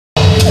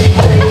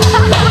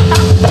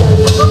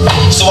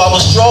So I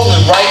was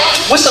strolling, right,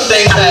 with some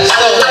things that I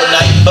stole that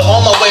night. But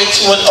on my way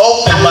to an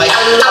open mic,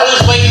 I was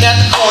waiting at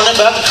the corner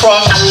about to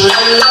cross the street.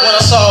 When I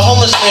saw a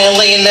homeless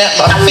man laying at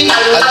my feet,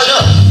 I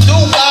jumped.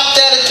 Dude popped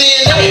at it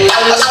then and there.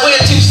 I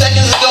swear 2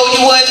 seconds ago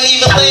you wasn't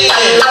even laying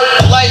there.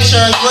 The light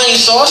turned green,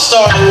 so I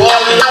started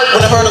walking.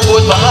 When I heard a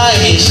voice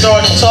behind me, it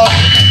started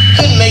talking.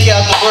 Couldn't make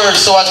out the words,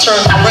 so I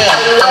turned around.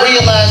 I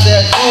realized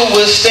that dude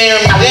was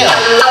staring me down.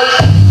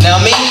 Now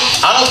me,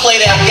 I don't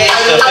play that game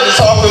stuff, and it's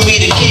hard for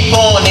me to keep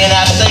on, and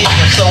I say it.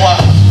 So I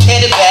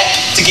headed back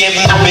to give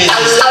him the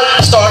business.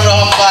 Started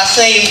off by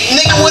saying,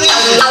 nigga, what is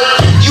this?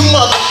 You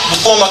mother.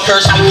 Before my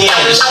curse began,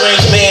 the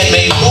strange man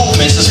made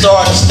movements and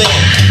started to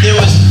stand. There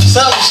was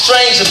something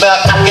strange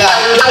about the guy,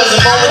 because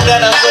the moment that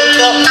I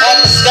looked up at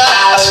the sky,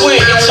 I swear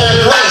it turned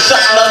green,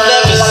 something I've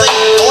never seen.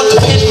 I went to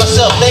pinch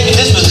myself, thinking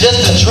this was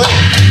just a dream.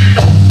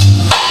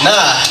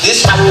 Nah,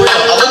 this was real.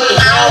 I looked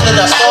around and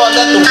I saw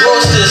that the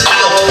world stood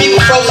still. People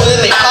frozen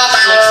in their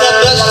posture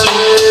except us two.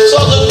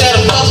 So I looked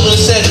at him puzzled and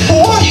said, who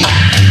are you?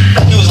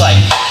 He was like,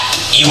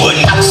 you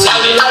wouldn't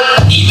conceive it.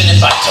 Even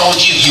if I told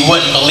you, you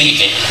wouldn't believe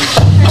it.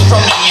 I'm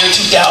from the year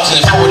 2043,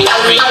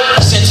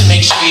 sent to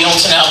make sure you don't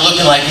turn out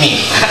looking like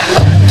me.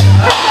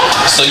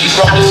 So you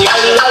from the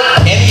future?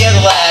 Any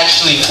other lie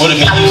actually would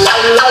have been used.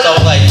 So I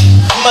was like,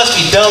 you must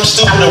be dumb,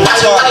 stupid, or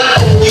retarded.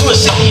 You were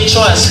sitting here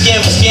trying to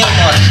scam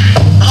artists.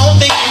 I don't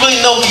think you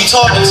really know who you're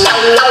talking to.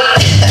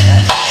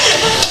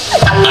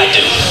 I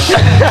do.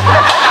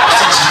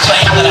 Since you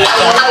claim that I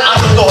don't, I'm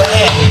gonna go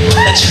ahead and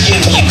let you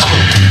give me a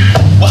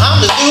clue. Well,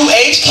 I'm the new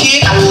age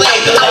kid who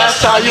played the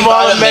last time you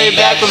bought a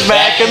Maybach was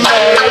back in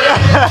May.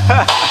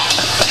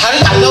 How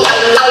did you know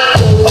that?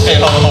 Okay,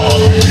 hold on.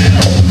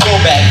 Go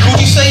back. Who'd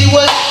you say you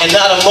was? And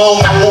not a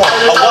moment more.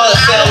 A wallet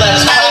fell out of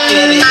his pocket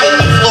and it hit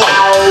the